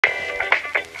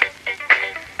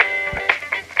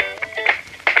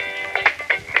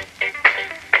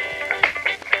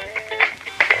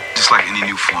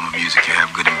of music. You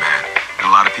have good and bad. And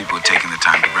a lot of people are taking the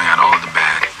time to bring out all of the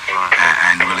bad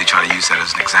and really try to use that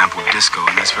as an example of disco.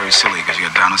 And that's very silly because you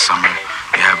got Donna Summer,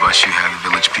 you have us, you have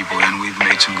the Village People, and we've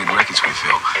made some good records, we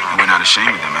feel. And we're not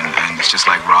ashamed of them. And it's just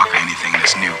like rock or anything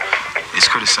that's new. It's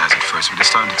criticized at first, but they're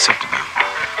starting to accept it now.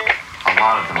 A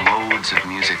lot of the modes of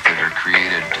music that are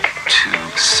created